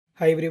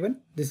Hi everyone,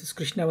 this is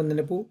Krishna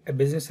Vandanapu, a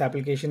business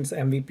applications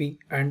MVP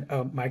and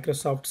a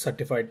Microsoft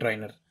certified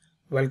trainer.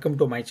 Welcome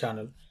to my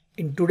channel.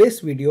 In today's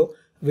video,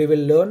 we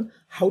will learn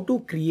how to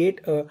create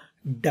a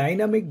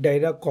dynamic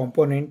dialog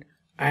component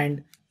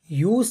and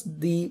use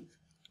the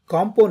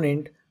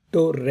component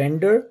to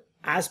render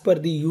as per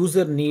the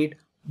user need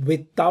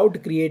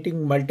without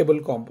creating multiple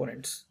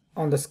components.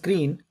 On the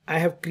screen, I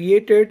have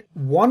created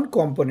one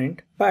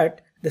component,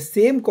 but the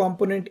same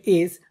component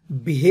is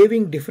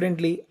behaving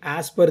differently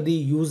as per the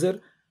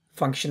user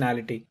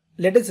functionality.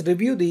 Let us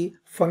review the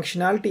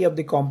functionality of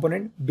the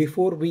component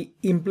before we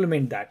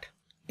implement that.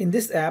 In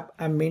this app,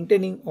 I'm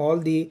maintaining all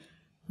the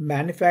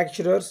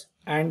manufacturers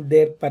and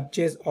their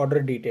purchase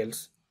order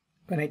details.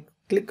 When I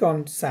click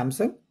on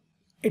Samsung,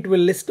 it will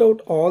list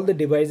out all the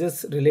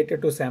devices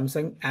related to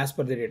Samsung as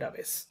per the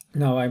database.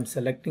 Now I'm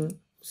selecting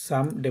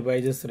some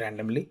devices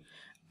randomly.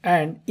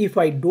 And if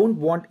I don't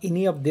want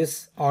any of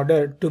this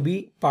order to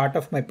be part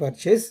of my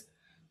purchase,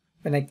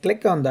 when I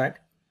click on that,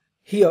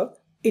 here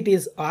it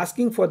is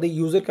asking for the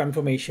user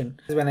confirmation.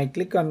 When I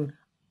click on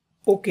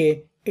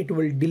OK, it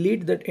will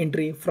delete that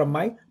entry from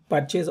my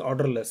purchase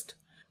order list.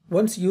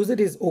 Once user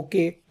is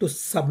OK to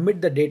submit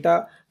the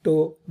data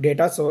to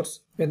data source,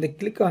 when they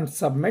click on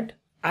submit,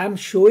 I'm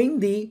showing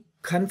the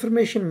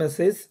confirmation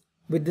message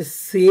with the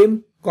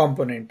same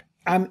component.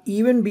 I'm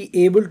even be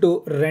able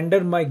to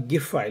render my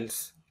GIF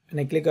files. When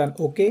I click on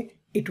OK,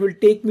 it will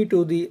take me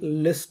to the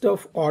list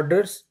of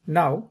orders.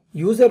 Now,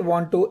 user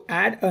want to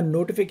add a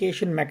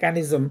notification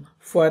mechanism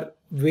for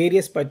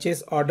various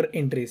purchase order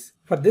entries.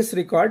 For this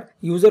record,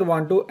 user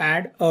want to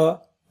add a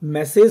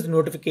message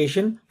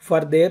notification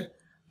for their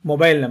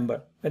mobile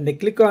number. When they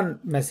click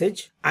on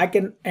message, I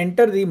can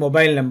enter the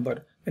mobile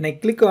number. When I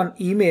click on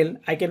email,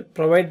 I can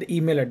provide the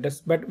email address.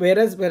 But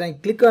whereas when I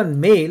click on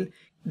mail,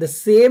 the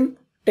same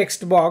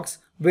text box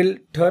will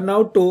turn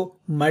out to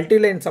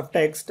multi-lines of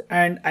text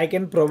and I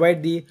can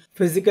provide the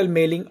physical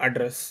mailing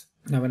address.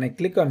 Now when I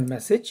click on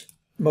message,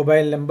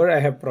 mobile number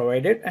I have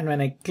provided, and when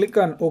I click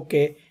on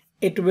OK,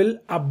 it will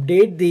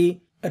update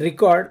the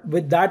record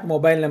with that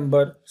mobile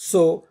number.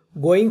 So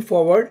going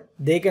forward,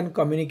 they can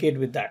communicate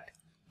with that.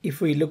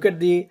 If we look at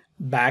the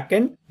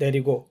backend, there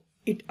you go.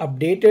 It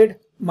updated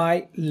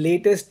my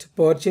latest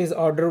purchase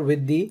order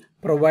with the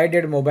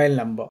provided mobile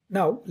number.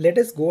 Now let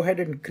us go ahead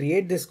and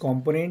create this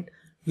component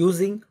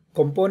using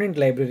component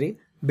library,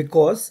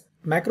 because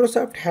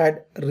Microsoft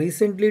had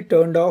recently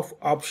turned off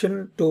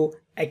option to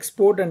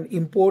export and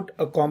import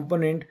a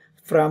component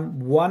from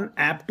one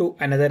app to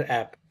another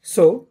app.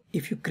 So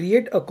if you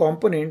create a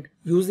component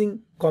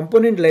using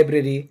component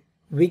library,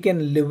 we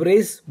can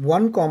leverage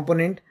one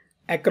component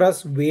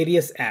across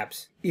various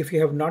apps. If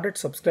you have not yet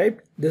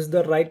subscribed, this is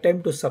the right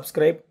time to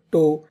subscribe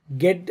to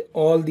get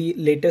all the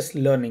latest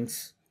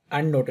learnings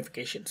and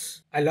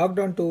notifications. I logged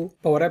on to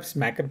Power Apps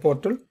Maker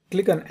portal,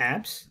 click on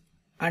apps.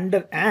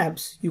 Under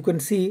apps, you can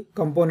see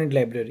component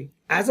library.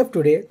 As of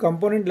today,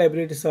 component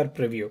libraries are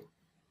preview.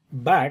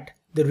 But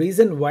the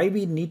reason why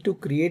we need to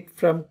create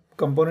from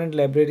component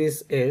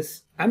libraries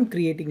is I'm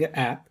creating an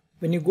app.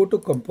 When you go to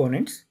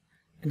components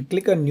and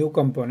click on new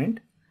component,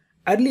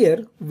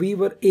 earlier we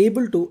were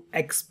able to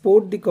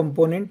export the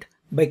component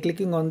by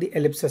clicking on the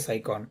ellipsis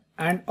icon.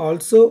 And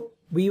also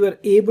we were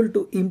able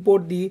to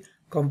import the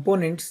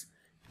components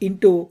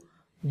into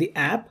the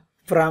app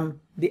from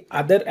the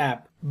other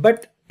app.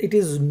 But it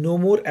is no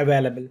more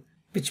available,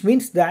 which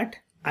means that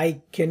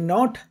I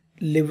cannot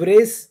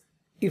leverage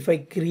if I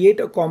create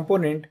a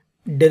component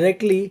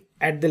directly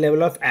at the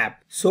level of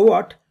app. So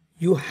what?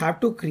 You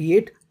have to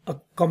create a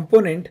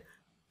component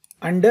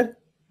under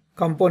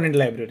component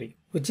library,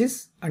 which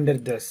is under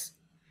this.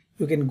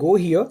 You can go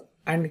here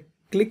and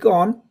click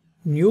on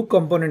new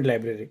component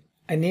library.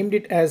 I named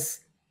it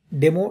as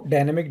Demo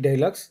Dynamic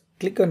Dialogs.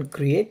 Click on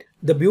create.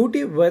 The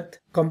beauty with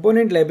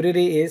component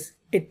library is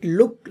it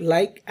look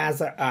like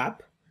as an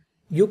app.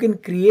 You can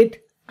create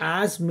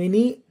as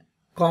many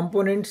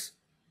components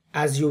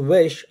as you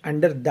wish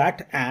under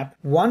that app.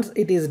 Once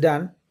it is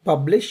done,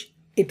 publish,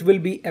 it will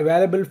be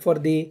available for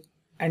the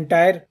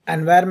entire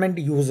environment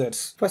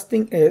users. First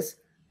thing is,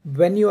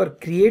 when you are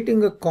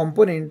creating a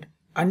component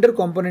under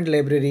component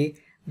library,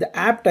 the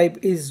app type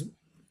is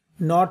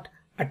not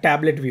a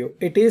tablet view.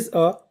 It is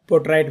a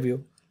portrait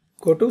view.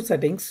 Go to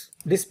settings,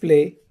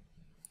 display,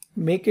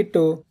 make it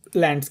to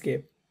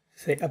landscape.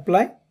 Say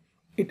apply.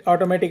 It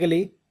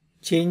automatically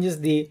changes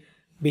the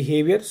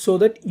behavior so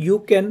that you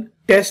can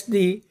test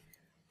the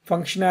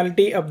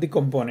functionality of the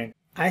component.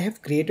 I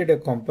have created a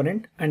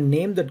component and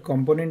named that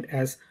component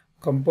as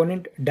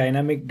component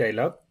dynamic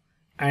dialog,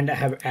 and I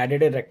have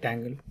added a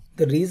rectangle.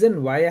 The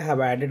reason why I have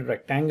added a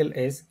rectangle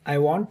is I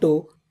want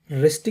to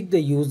restrict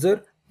the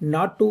user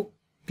not to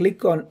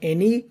click on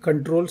any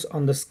controls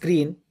on the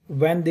screen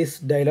when this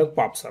dialog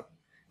pops up.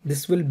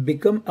 This will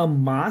become a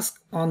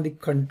mask on the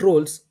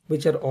controls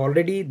which are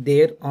already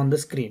there on the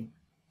screen.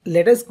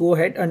 Let us go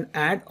ahead and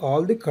add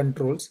all the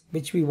controls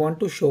which we want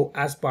to show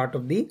as part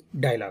of the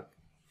dialog.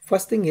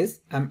 First thing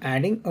is I'm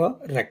adding a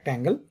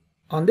rectangle.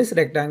 On this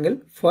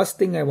rectangle, first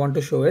thing I want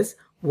to show is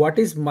what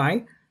is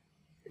my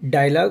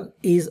dialog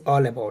is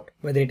all about,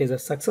 whether it is a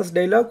success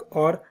dialog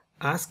or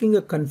asking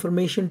a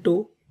confirmation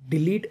to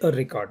delete a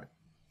record.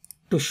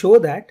 To show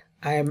that,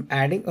 I am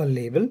adding a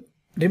label.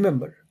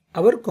 Remember,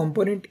 our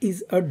component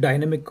is a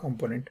dynamic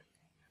component.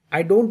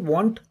 I don't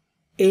want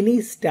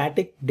any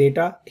static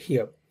data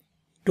here.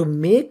 To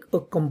make a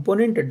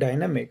component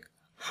dynamic,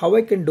 how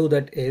I can do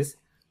that is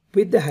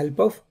with the help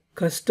of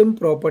custom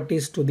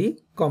properties to the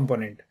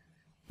component.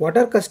 What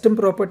are custom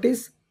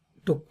properties?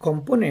 To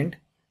component,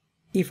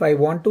 if I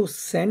want to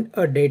send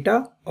a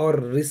data or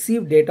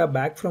receive data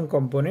back from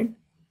component,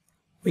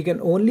 we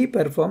can only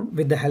perform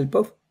with the help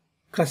of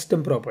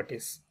custom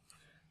properties.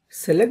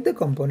 Select the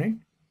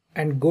component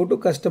and go to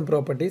custom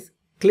properties,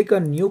 click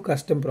on new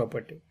custom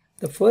property.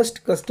 The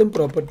first custom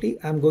property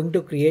I'm going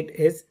to create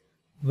is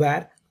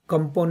var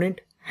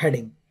component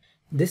heading.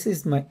 This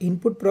is my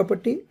input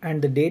property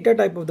and the data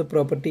type of the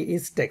property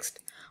is text.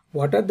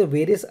 What are the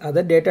various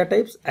other data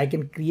types? I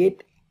can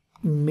create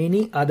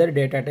many other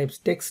data types: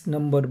 text,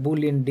 number,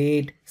 boolean,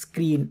 date,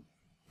 screen,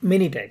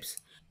 many types.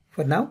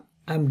 For now,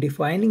 I'm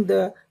defining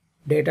the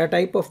data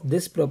type of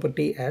this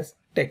property as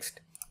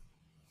text.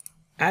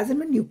 As and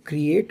when you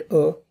create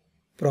a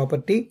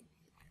property,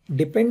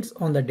 depends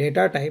on the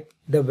data type,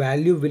 the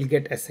value will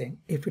get assigned.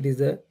 If it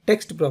is a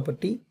text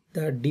property,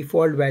 the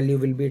default value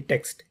will be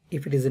text.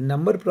 If it is a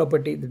number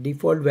property, the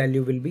default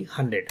value will be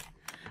 100.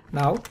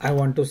 Now I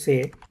want to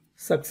say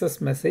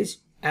success message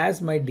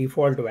as my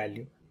default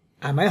value.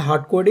 Am I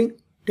hard coding?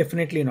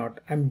 Definitely not.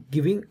 I'm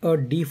giving a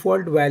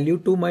default value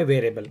to my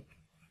variable.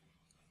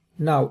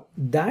 Now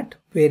that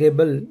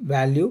variable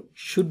value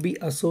should be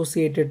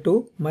associated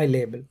to my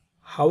label.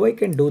 How I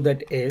can do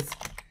that is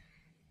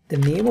the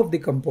name of the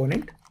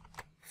component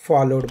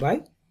followed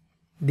by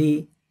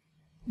the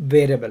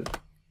variable.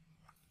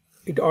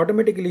 It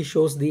automatically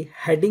shows the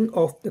heading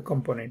of the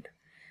component.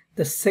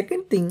 The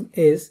second thing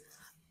is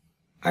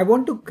I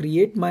want to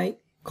create my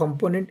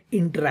component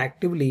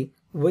interactively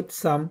with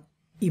some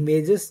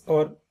images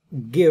or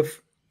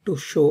GIF to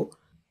show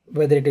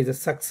whether it is a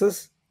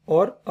success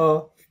or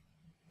a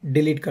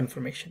delete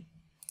confirmation.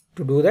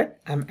 To do that,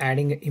 I'm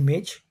adding an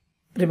image.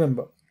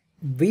 Remember,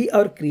 we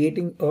are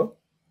creating a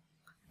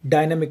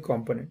dynamic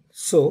component,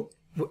 so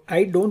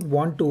I don't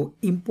want to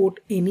import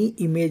any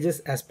images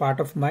as part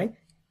of my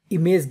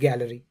image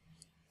gallery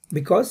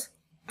because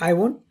I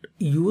want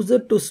user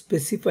to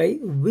specify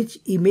which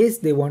image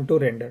they want to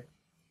render.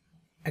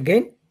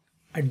 Again,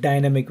 a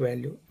dynamic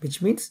value,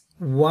 which means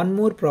one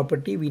more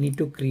property we need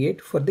to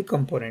create for the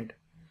component.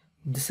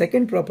 The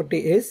second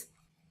property is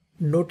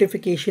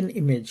notification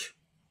image.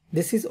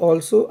 This is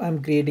also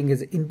I'm creating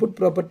as input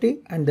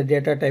property and the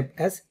data type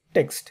as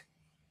text.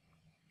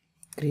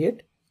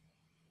 Create.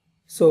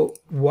 So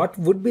what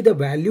would be the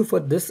value for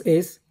this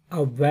is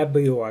a web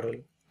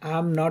URL.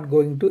 I'm not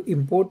going to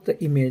import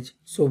the image.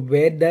 So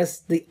where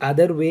does the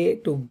other way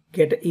to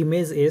get an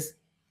image is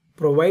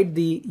provide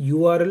the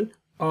URL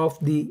of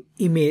the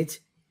image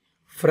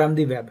from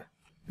the web.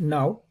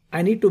 Now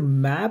I need to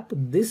map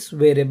this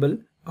variable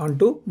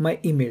onto my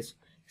image.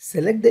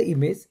 Select the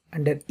image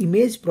under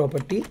image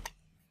property,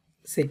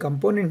 say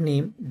component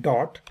name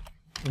dot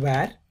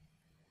var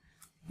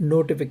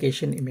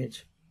notification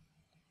image.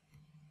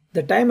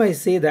 The time I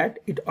say that,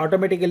 it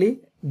automatically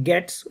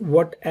gets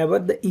whatever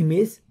the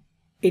image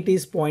it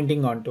is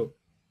pointing onto.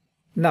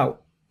 Now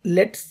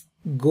let's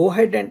go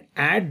ahead and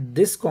add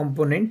this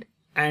component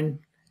and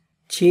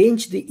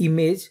change the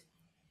image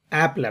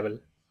app level.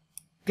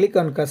 Click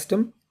on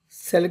custom,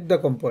 select the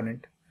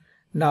component.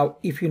 Now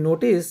if you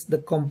notice, the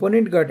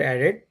component got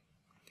added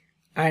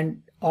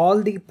and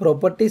all the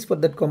properties for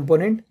that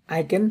component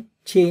I can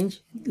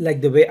change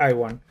like the way I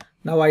want.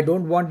 Now I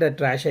don't want the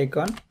trash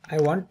icon, I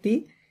want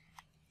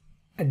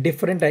a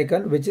different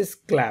icon which is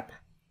clap.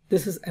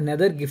 This is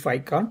another GIF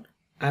icon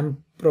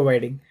I'm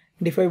providing.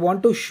 And if I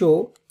want to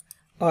show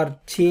or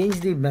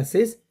change the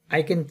message,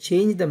 I can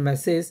change the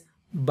message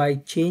by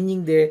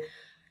changing the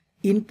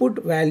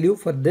input value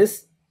for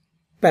this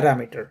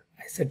parameter.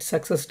 I said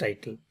success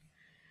title.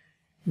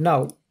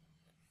 Now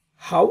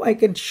how I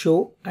can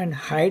show and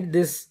hide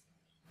this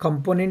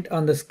component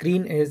on the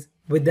screen is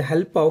with the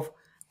help of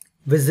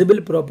visible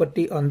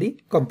property on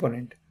the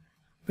component.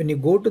 When you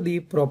go to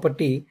the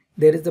property,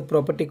 there is a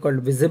property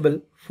called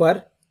visible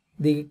for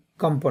the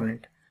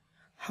component.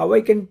 How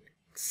I can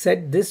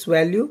set this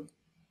value?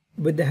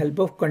 With the help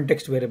of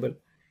context variable.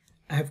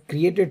 I have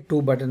created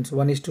two buttons.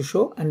 One is to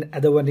show and the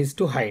other one is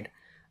to hide.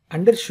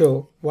 Under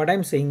show, what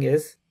I'm saying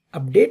is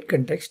update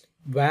context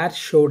var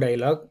show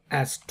dialog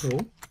as true.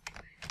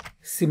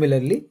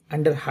 Similarly,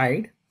 under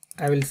hide,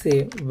 I will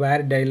say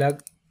var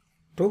dialog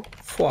to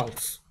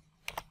false.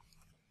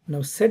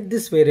 Now set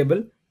this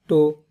variable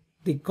to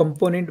the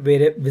component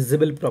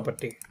visible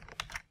property.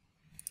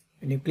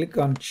 When you click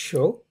on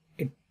show,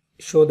 it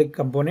show the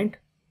component.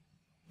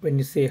 When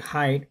you say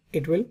hide,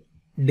 it will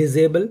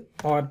disable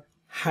or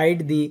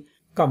hide the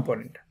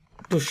component.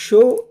 To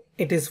show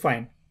it is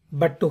fine,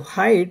 but to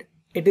hide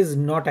it is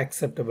not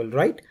acceptable,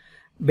 right?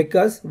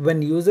 Because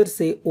when users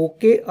say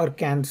OK or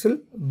cancel,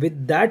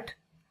 with that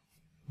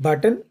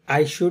button,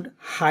 I should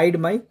hide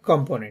my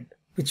component,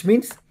 which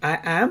means I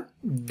am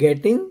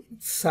getting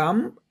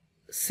some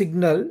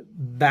signal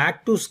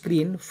back to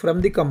screen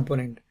from the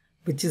component,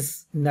 which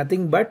is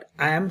nothing but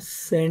I am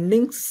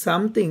sending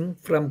something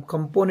from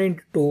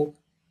component to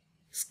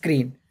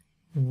screen.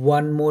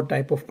 One more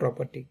type of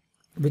property,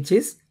 which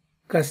is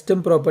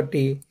custom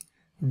property.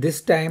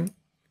 This time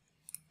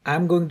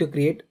I'm going to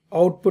create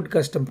output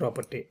custom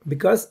property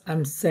because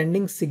I'm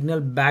sending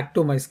signal back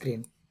to my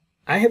screen.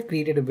 I have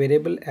created a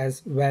variable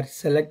as where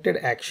selected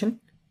action,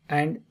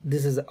 and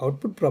this is the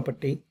output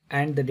property,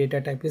 and the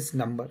data type is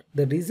number.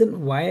 The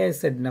reason why I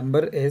said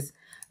number is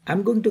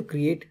I'm going to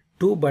create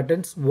two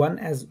buttons, one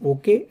as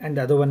OK and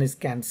the other one is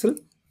cancel.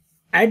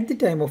 At the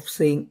time of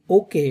saying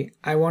OK,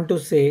 I want to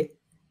say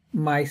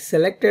my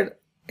selected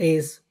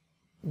is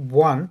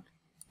 1.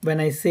 When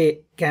I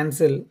say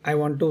cancel, I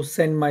want to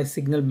send my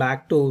signal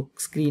back to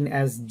screen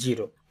as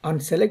 0. On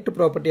select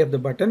property of the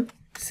button,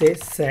 say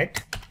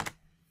set.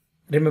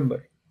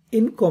 Remember,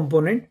 in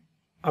component,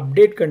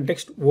 update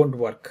context won't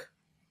work.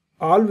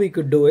 All we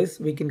could do is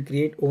we can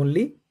create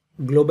only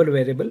global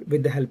variable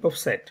with the help of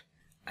set.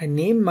 I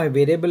named my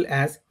variable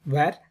as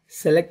where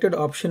selected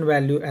option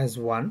value as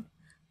 1.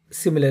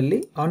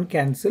 Similarly, on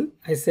cancel,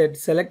 I said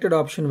selected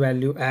option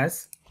value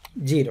as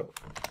 0.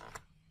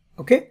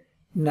 Okay.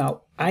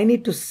 Now I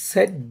need to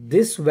set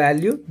this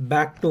value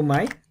back to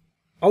my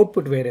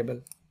output variable.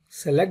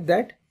 Select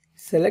that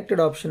selected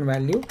option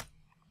value.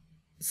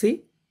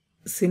 See,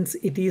 since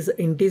it is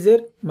integer,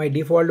 my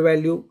default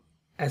value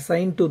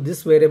assigned to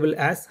this variable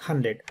as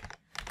 100.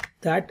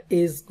 That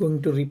is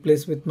going to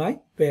replace with my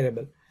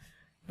variable.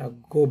 Now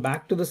go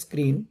back to the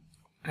screen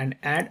and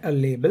add a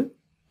label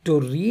to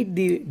read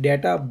the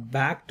data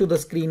back to the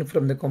screen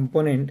from the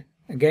component.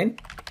 Again,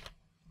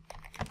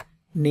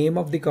 name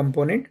of the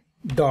component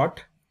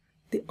dot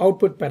the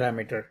output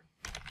parameter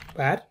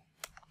where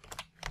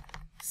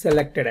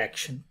selected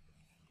action.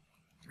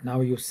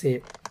 Now you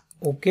say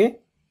OK,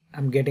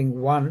 I'm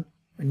getting 1.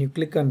 When you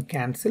click on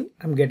cancel,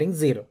 I'm getting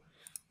 0,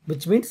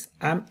 which means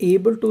I'm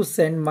able to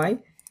send my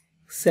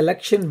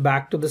selection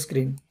back to the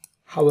screen.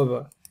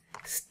 However,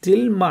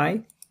 still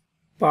my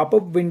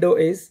pop-up window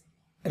is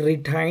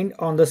retained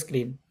on the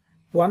screen.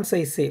 Once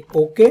I say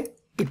OK,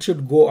 it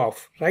should go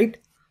off, right?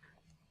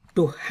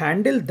 To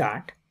handle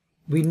that,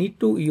 we need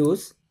to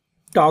use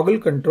toggle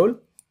control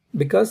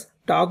because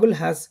toggle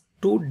has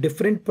two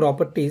different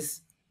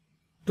properties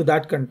to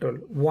that control.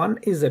 One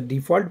is a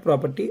default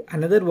property,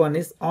 another one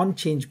is on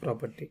change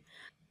property.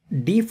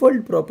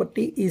 Default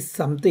property is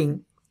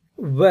something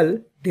will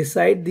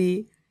decide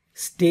the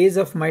stage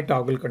of my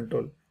toggle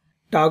control.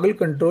 Toggle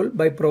control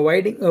by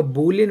providing a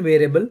boolean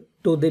variable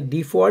to the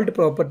default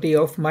property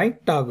of my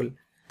toggle.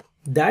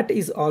 That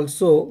is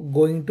also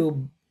going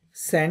to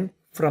send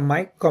from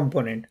my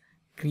component.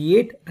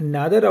 Create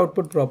another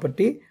output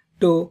property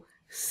to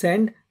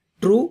send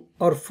true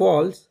or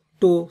false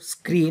to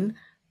screen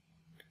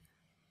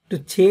to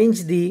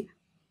change the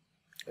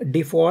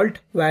default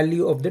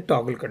value of the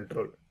toggle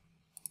control.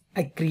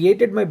 I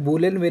created my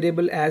boolean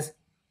variable as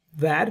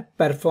where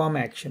perform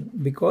action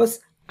because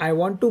I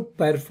want to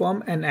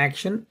perform an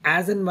action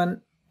as and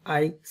when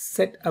I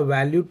set a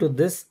value to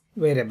this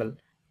variable.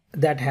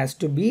 That has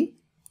to be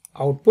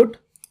output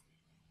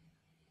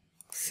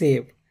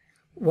save.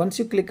 Once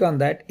you click on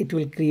that, it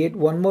will create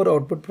one more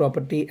output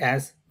property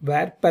as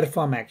where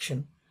perform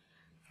action.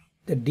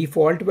 The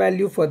default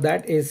value for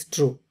that is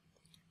true,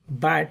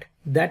 but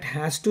that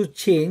has to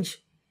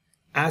change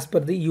as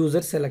per the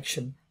user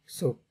selection.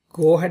 So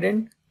go ahead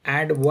and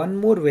add one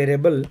more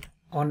variable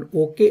on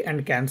OK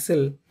and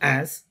cancel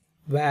as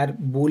where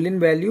boolean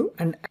value,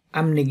 and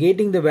I'm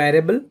negating the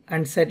variable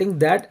and setting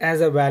that as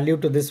a value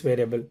to this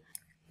variable.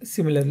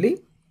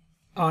 Similarly,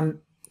 on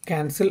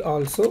cancel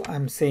also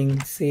I'm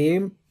saying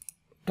same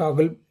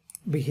toggle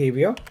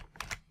behavior.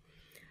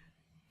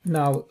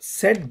 Now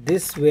set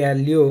this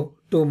value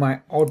to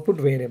my output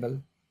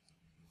variable.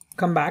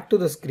 Come back to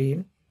the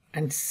screen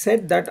and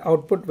set that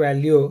output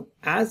value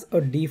as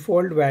a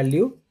default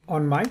value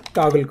on my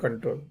toggle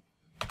control.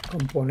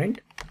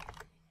 Component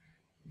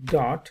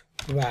dot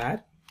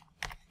where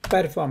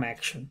perform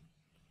action.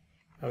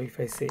 Now if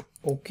I say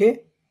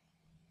OK,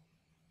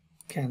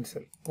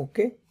 cancel,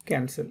 OK,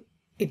 cancel,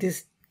 it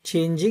is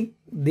changing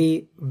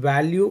the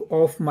value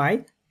of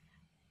my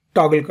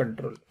toggle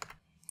control.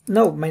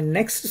 Now my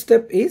next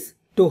step is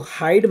to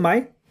hide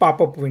my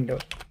pop-up window.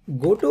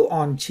 Go to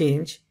on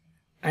change,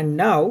 and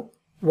now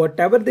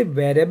whatever the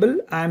variable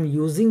I am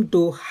using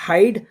to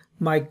hide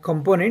my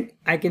component,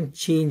 I can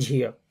change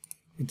here,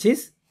 which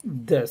is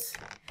this.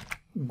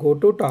 Go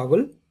to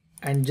toggle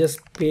and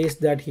just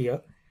paste that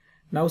here.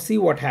 Now see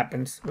what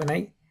happens when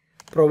I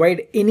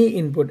provide any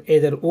input,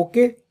 either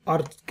OK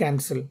or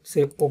cancel.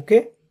 Say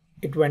OK,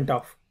 it went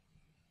off.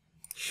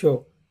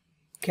 Show,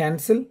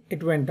 cancel,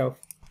 it went off.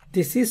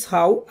 This is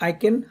how I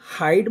can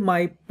hide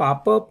my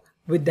pop-up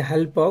with the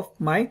help of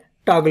my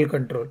toggle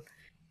control.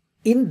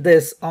 In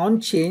this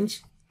on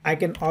change, I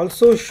can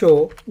also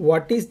show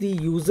what is the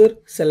user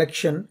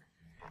selection.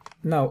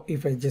 Now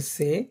if I just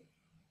say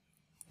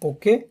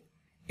OK,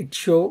 it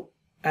show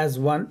as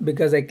 1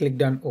 because I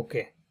clicked on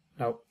OK.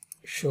 Now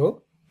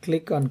show,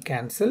 click on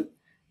cancel,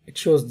 it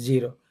shows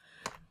 0,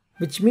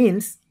 which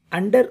means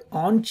under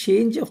on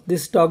change of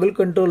this toggle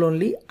control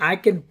only I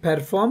can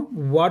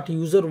perform what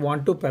user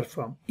want to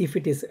perform. If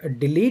it is a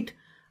delete,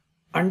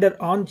 under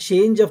on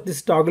change of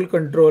this toggle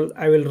control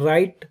I will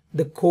write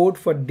the code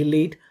for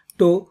delete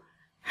to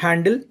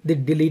handle the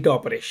delete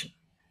operation.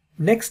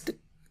 Next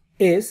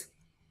is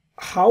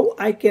how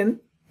I can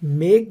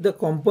make the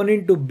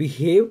component to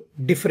behave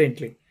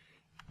differently.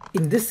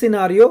 In this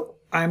scenario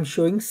I am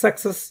showing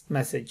success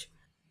message.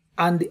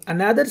 On the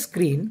another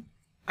screen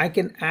I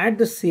can add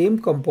the same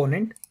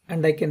component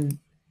and I can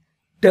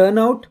turn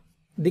out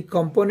the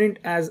component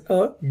as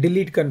a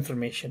delete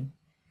confirmation.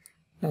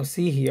 Now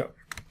see here,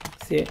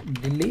 say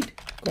delete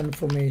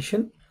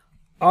confirmation.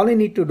 All I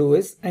need to do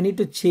is I need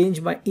to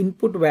change my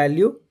input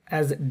value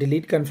as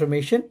delete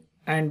confirmation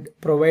and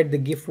provide the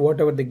GIF,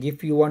 whatever the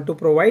GIF you want to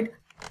provide.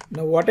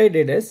 Now what I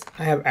did is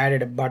I have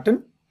added a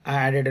button, I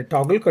added a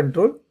toggle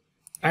control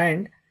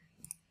and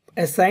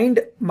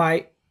assigned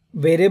my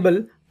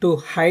variable to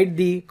hide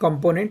the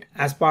component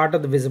as part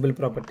of the visible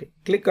property.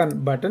 Click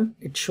on button,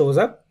 it shows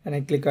up, and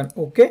I click on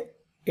OK,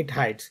 it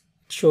hides.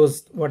 It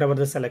shows whatever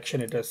the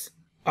selection it is.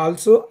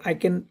 Also, I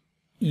can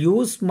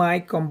use my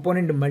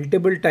component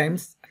multiple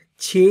times,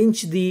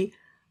 change the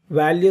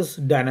values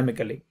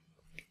dynamically.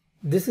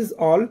 This is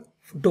all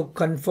to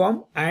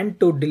confirm and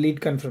to delete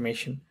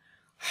confirmation.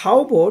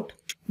 How about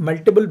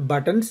multiple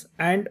buttons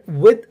and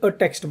with a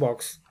text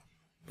box,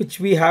 which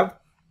we have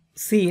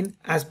seen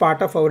as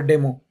part of our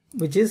demo,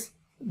 which is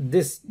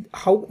this.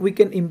 How we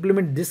can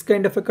implement this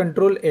kind of a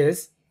control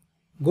is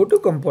go to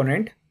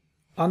component,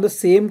 on the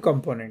same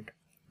component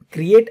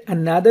create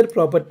another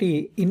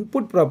property,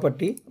 input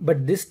property,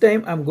 but this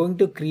time I'm going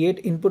to create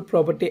input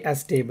property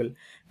as table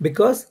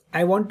because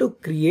I want to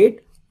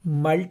create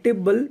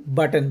multiple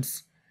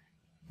buttons.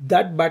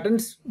 That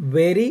buttons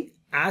vary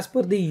as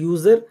per the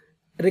user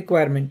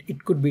requirement.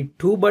 It could be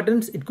 2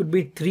 buttons, it could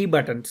be 3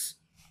 buttons.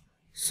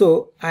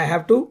 So I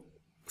have to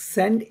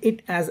send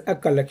it as a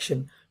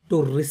collection.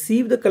 To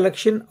receive the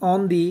collection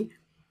on the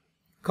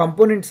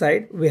component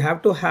side, we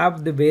have to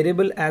have the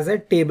variable as a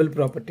table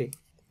property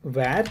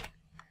where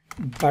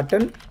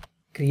button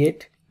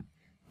create.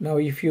 Now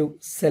if you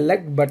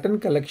select button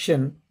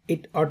collection,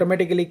 it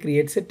automatically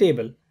creates a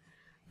table.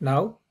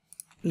 Now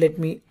let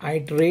me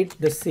iterate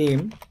the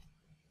same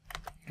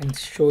and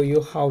show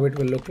you how it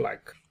will look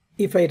like.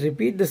 If I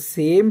repeat the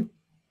same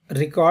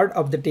record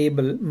of the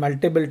table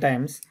multiple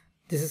times,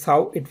 this is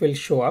how it will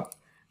show up.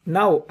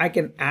 Now I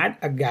can add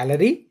a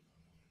gallery,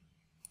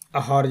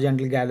 a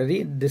horizontal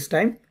gallery this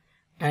time,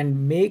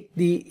 and make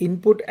the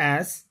input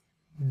as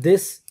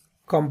this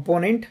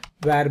component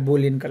var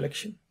boolean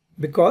collection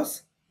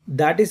because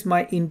that is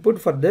my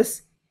input for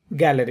this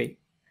gallery.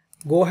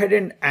 Go ahead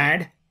and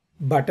add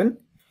button.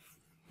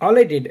 All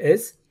I did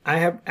is I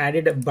have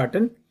added a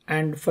button,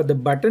 and for the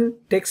button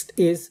text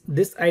is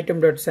this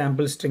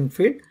item.sample string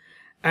field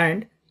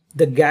and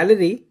the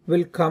gallery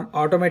will come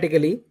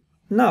automatically.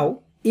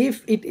 Now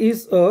if it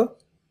is a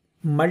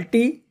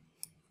multi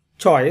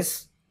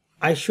choice,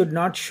 I should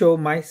not show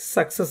my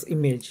success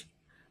image.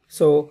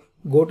 So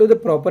go to the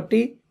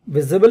property,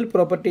 visible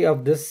property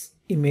of this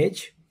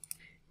image.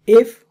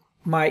 If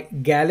my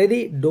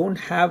gallery don't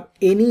have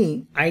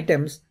any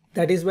items,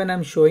 that is when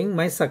I'm showing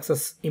my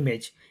success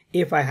image.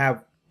 If I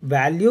have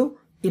value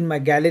in my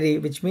gallery,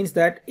 which means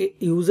that a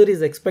user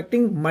is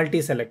expecting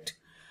multi-select.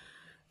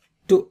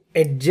 To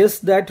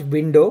adjust that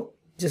window,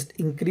 just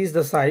increase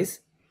the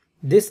size.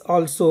 This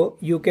also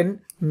you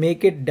can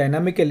make it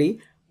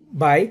dynamically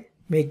by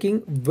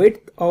making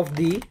width of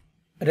the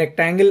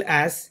rectangle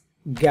as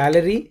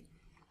gallery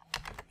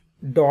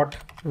dot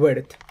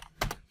width.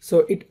 So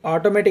it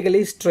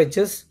automatically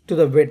stretches to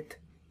the width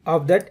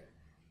of that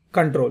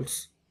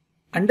controls.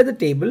 Under the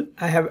table,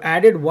 I have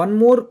added one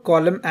more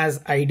column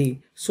as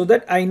ID so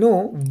that I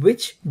know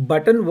which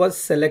button was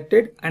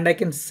selected and I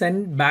can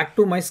send back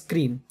to my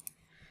screen.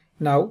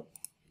 Now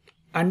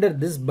under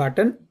this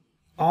button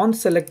on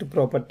select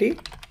property,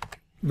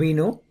 we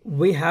know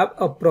we have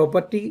a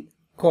property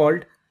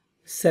called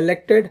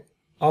selected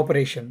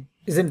operation,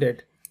 isn't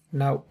it?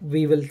 Now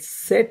we will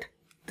set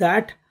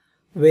that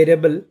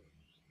variable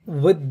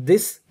with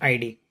this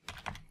ID,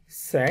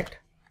 set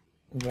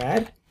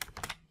where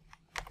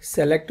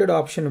selected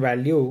option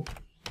value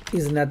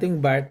is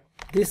nothing but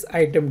this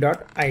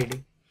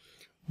item.id.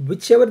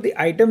 Whichever the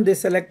item they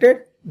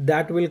selected,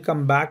 that will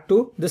come back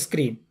to the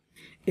screen.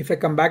 If I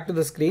come back to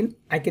the screen,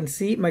 I can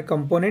see my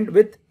component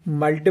with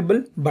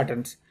multiple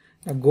buttons.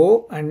 Now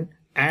go and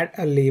add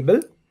a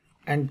label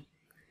and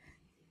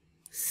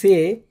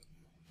say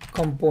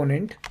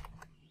component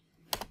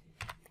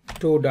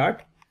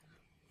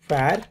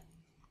 2.var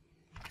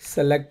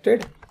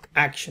selected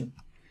action.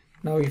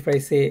 Now if I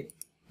say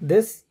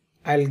this,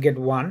 I'll get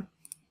 1,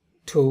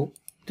 2,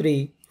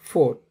 3,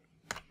 4.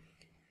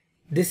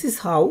 This is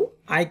how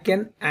I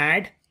can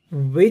add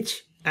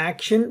which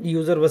action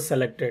user was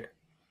selected.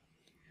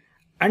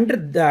 Under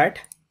that,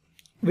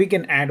 we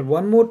can add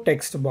one more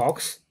text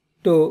box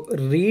to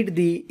read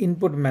the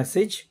input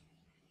message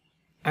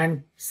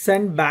and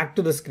send back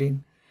to the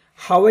screen.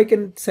 How I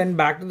can send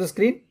back to the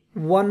screen?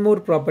 One more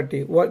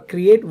property,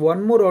 create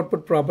one more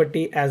output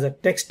property as a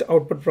text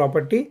output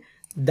property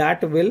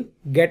that will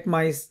get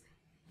my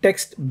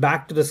text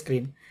back to the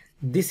screen.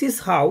 This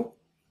is how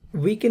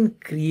we can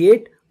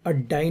create a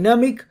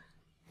dynamic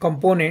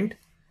component.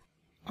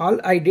 All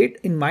I did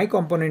in my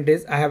component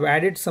is I have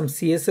added some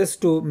CSS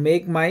to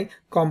make my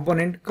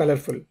component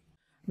colorful.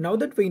 Now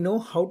that we know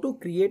how to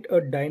create a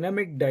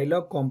dynamic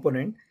dialog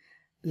component,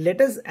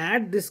 let us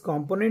add this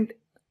component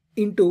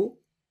into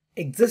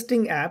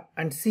existing app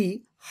and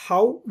see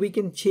how we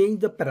can change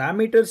the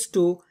parameters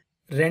to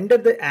render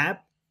the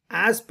app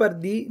as per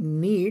the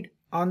need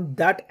on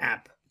that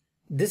app.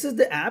 This is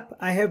the app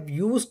I have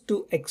used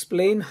to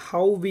explain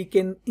how we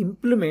can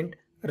implement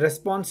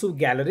responsive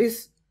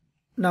galleries.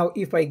 Now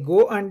if I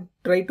go and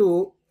try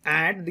to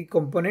add the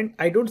component,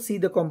 I don't see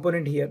the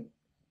component here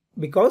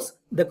because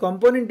the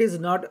component is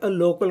not a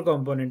local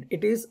component.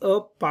 It is a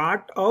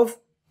part of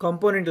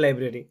component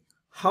library.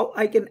 How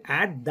I can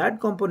add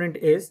that component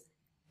is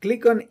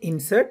click on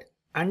insert,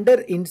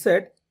 under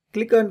insert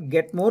click on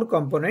get more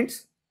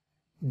components.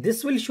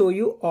 This will show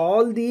you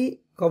all the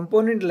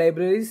component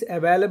libraries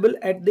available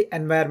at the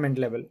environment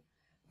level.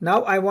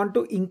 Now I want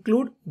to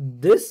include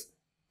this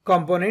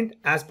component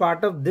as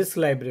part of this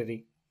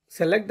library.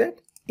 Select that,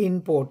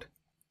 import.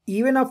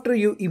 Even after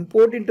you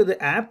import into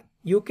the app,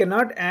 you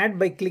cannot add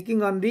by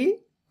clicking on the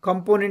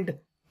component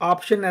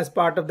option as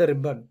part of the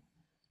ribbon.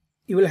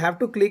 You will have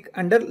to click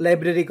under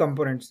library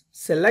components.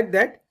 Select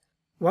that.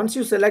 Once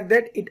you select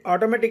that, it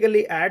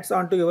automatically adds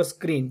onto your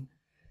screen.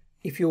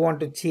 If you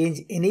want to change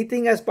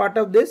anything as part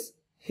of this,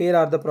 here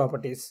are the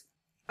properties.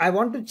 I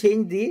want to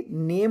change the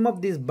name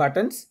of these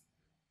buttons.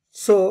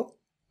 So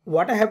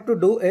what I have to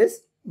do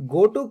is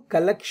go to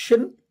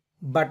collection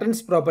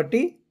buttons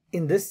property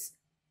in this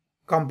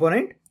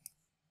component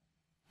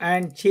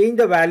and change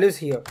the values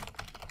here.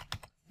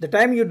 The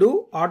time you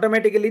do,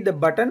 automatically the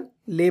button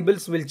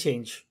labels will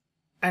change.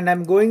 And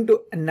I'm going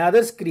to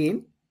another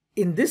screen.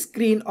 In this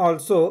screen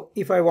also,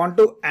 if I want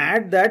to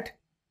add that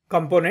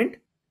component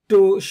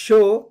to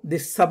show the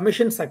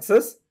submission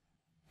success,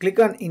 click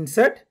on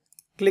insert,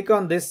 click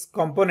on this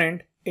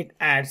component, it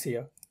adds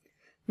here.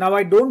 Now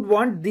I don't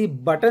want the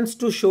buttons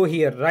to show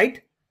here,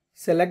 right?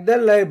 Select the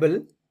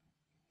label,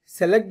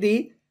 select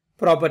the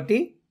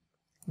property.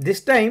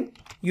 This time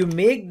you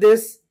make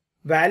this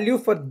value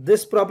for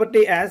this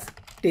property as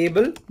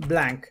table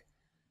blank,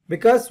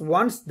 because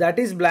once that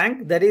is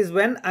blank, that is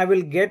when I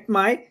will get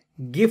my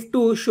GIF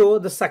to show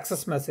the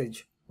success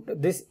message.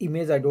 This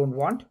image I don't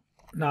want.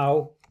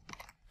 Now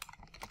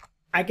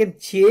I can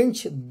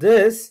change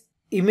this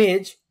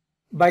image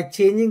by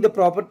changing the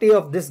property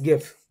of this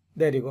GIF.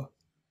 There you go.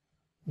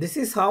 This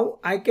is how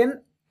I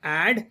can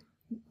add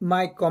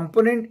my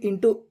component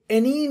into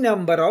any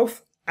number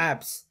of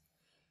apps.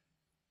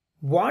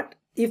 What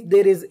if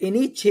there is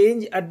any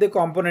change at the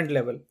component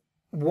level?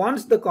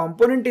 Once the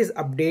component is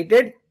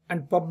updated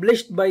and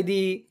published by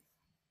the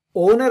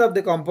owner of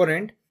the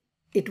component,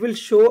 it will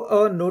show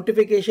a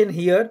notification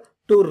here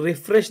to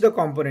refresh the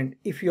component.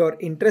 If you are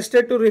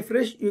interested to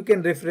refresh, you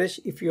can refresh.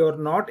 If you are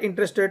not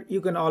interested,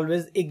 you can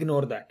always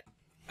ignore that.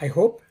 I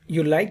hope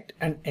you liked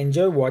and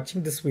enjoy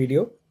watching this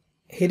video.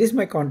 Here is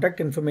my contact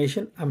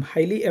information. I'm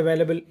highly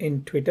available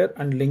in Twitter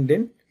and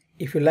LinkedIn.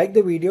 If you like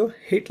the video,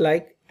 hit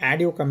like, add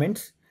your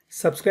comments,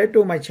 subscribe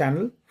to my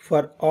channel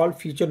for all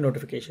future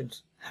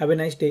notifications. Have a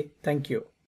nice day. Thank you.